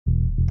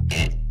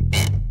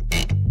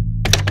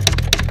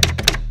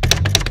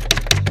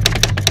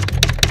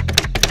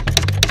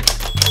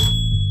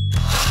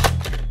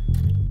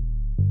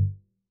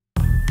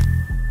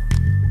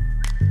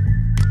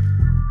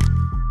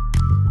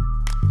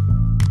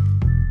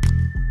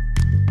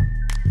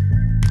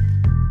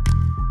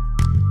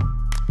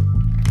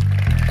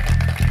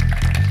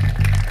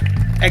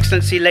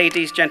Excellency,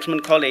 ladies, gentlemen,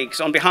 colleagues,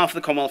 on behalf of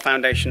the Commonwealth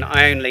Foundation,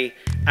 I only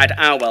add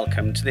our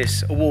welcome to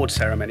this award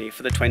ceremony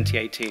for the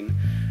 2018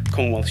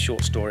 Commonwealth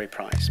Short Story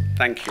Prize.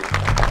 Thank you.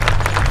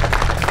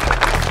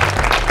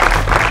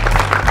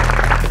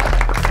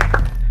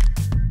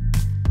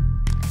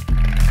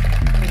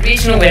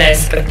 Regional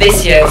winners of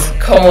this year's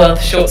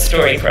Commonwealth Short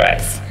Story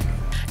Prize.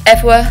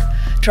 Efwa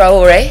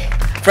Traore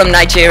from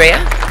Nigeria,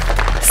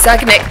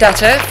 Sagnik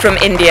Datta from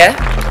India,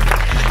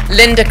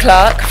 Linda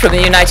Clark from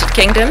the United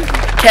Kingdom,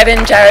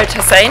 Kevin Jared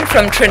Hussain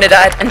from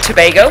Trinidad and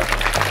Tobago,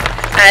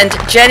 and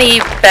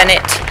Jenny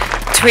Bennett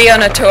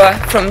Trianatoa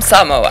from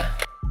Samoa.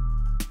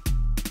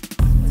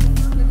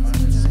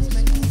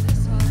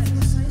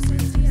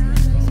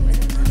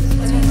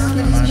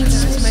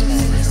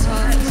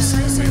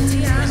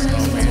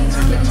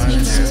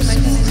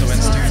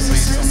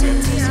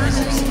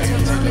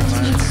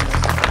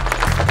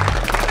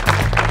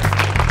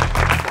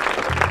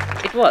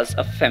 It was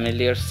a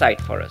familiar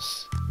sight for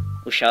us.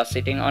 Usha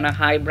sitting on a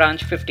high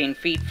branch 15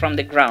 feet from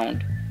the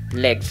ground,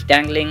 legs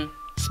dangling,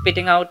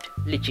 spitting out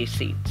lychee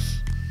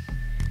seeds.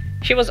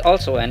 She was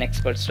also an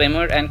expert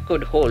swimmer and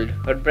could hold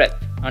her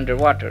breath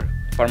underwater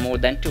for more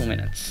than 2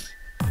 minutes.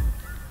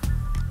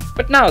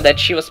 But now that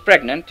she was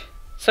pregnant,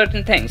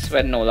 certain things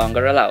were no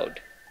longer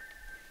allowed.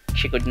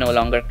 She could no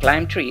longer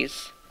climb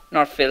trees,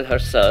 nor fill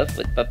herself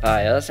with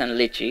papayas and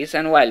lychees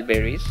and wild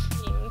berries.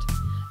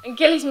 And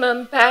Gilly's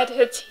mum bared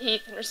her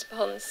teeth in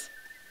response.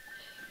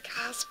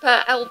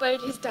 Casper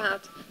elbowed his dad,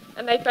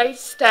 and they both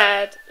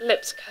stared,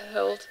 lips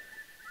curled.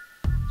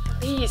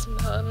 "Please,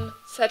 Mum,"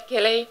 said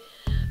Gilly,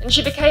 and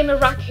she became a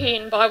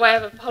raccoon by way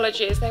of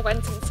apology as they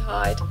went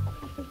inside.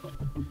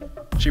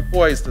 She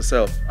poised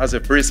herself as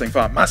if bracing for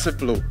a massive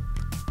blow,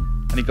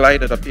 and he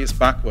glided a pace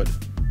backward.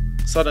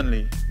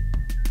 Suddenly,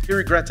 he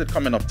regretted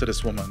coming up to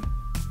this woman.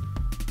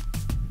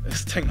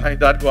 This thing like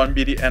that gonna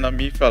be the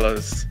enemy,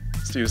 fellas,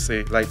 Stu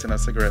say, lighting a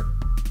cigarette.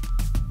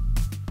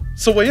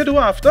 "So what you do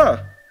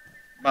after?"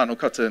 Man who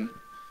cut in.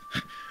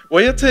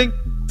 "What you think?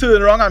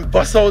 Turn around and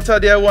bust out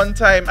of there one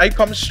time. I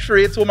come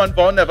straight home and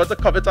vow never to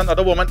covet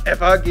another woman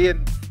ever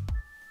again."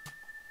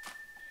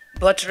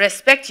 But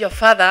respect your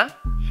father.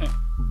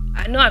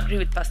 I don't agree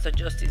with Pastor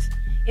Justice.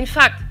 In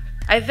fact,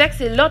 I vex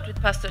a lot with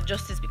Pastor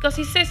Justice because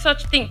he says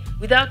such thing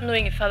without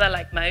knowing a father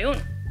like my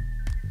own.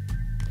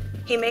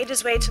 He made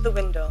his way to the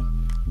window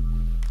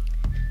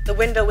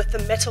with the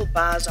metal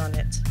bars on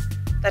it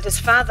that his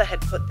father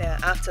had put there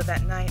after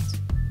that night.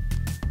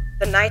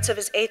 The night of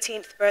his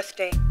 18th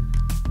birthday.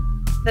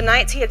 The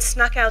night he had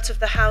snuck out of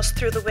the house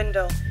through the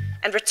window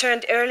and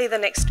returned early the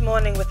next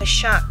morning with a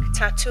shark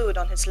tattooed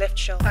on his left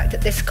shoulder. The fact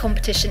that this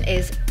competition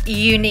is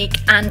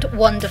unique and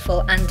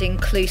wonderful and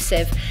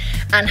inclusive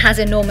and has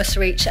enormous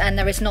reach, and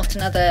there is not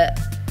another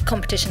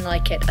competition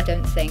like it, I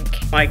don't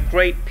think. My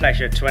great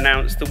pleasure to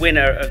announce the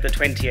winner of the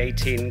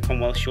 2018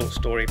 Commonwealth Short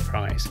Story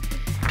Prize,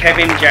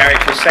 Kevin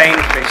Jared Hussain,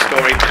 for his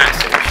story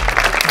Passage.